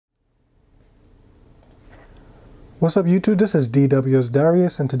What's up YouTube, this is DWS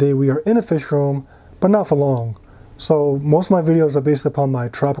Darius and today we are in a fish room, but not for long. So most of my videos are based upon my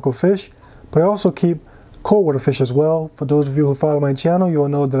tropical fish, but I also keep cold water fish as well. For those of you who follow my channel, you'll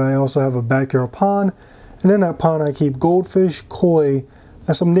know that I also have a backyard pond, and in that pond I keep goldfish, koi,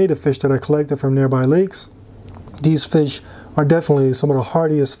 and some native fish that I collected from nearby lakes. These fish are definitely some of the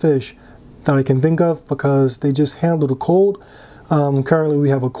hardiest fish that I can think of because they just handle the cold. Currently we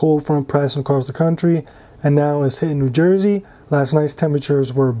have a cold front passing across the country, and now it's hitting New Jersey. Last night's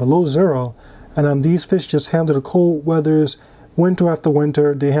temperatures were below zero, and these fish just handle the cold weathers winter after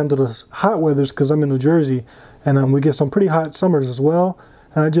winter. They handle the hot weathers because I'm in New Jersey, and we get some pretty hot summers as well.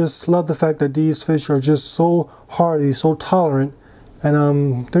 And I just love the fact that these fish are just so hardy, so tolerant,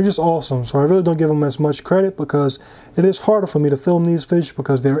 and they're just awesome. So I really don't give them as much credit because it is harder for me to film these fish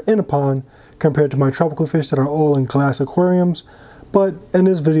because they're in a pond compared to my tropical fish that are all in glass aquariums. But in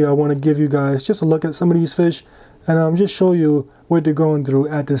this video I want to give you guys just a look at some of these fish and just show you what they're going through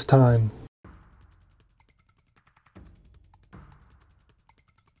at this time.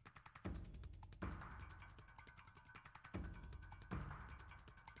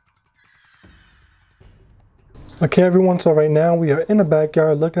 Okay everyone, so right now we are in the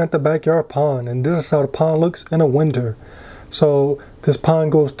backyard looking at the backyard pond, and this is how the pond looks in the winter. So this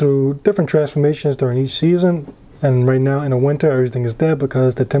pond goes through different transformations during each season, and right now in the winter everything is dead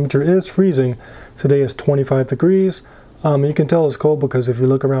because the temperature is freezing. Today is 25 degrees. You can tell it's cold because if you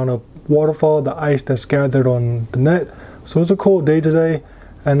look around a waterfall, the ice that's gathered on the net. So it's a cold day today,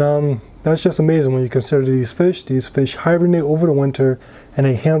 and that's just amazing when you consider these fish. These fish hibernate over the winter and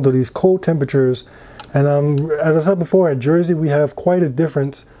they handle these cold temperatures. And as I said before, at Jersey we have quite a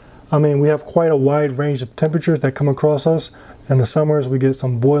difference. We have quite a wide range of temperatures that come across us. In the summers we get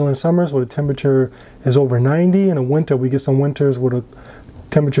some boiling summers where the temperature is over 90. In the winter we get some winters where the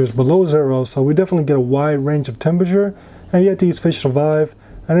temperature is below zero. So we definitely get a wide range of temperature, and yet these fish survive,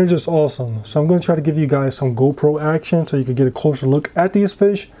 and they're just awesome. So I'm going to try to give you guys some GoPro action so you can get a closer look at these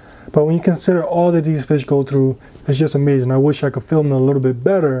fish. But when you consider all that these fish go through, it's just amazing. I wish I could film them a little bit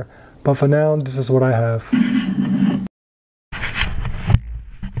better, but for now this is what I have.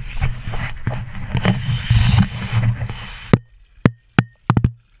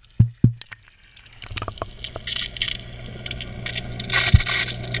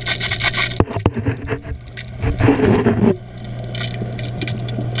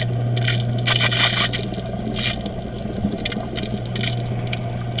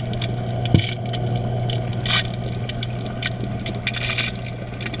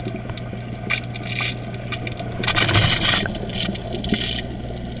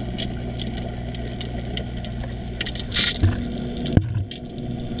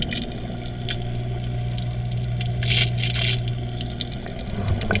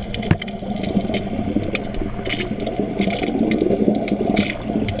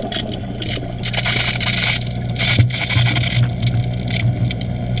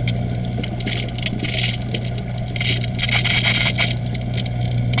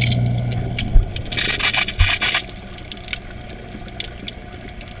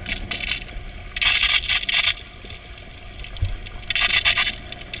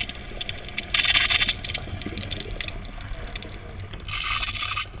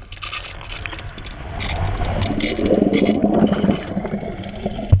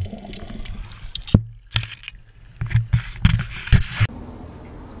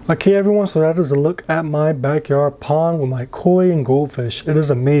 Okay everyone, so that is a look at my backyard pond with my koi and goldfish. It is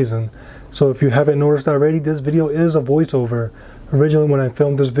amazing. So if you haven't noticed already, this video is a voiceover. Originally when I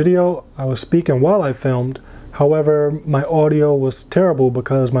filmed this video, I was speaking while I filmed. However, my audio was terrible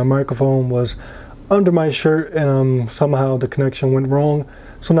because my microphone was under my shirt and somehow the connection went wrong.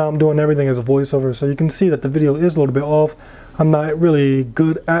 So now I'm doing everything as a voiceover. So you can see that the video is a little bit off. I'm not really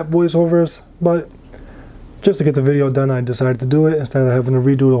good at voiceovers, but just to get the video done, I decided to do it instead of having to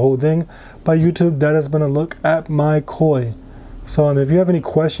redo the whole thing. By YouTube, that has been a look at my koi. So if you have any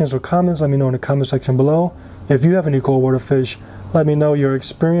questions or comments, let me know in the comment section below. If you have any cold water fish, let me know your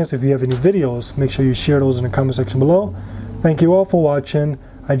experience. If you have any videos, make sure you share those in the comment section below. Thank you all for watching.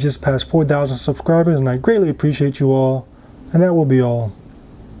 I just passed 4,000 subscribers and I greatly appreciate you all. And that will be all.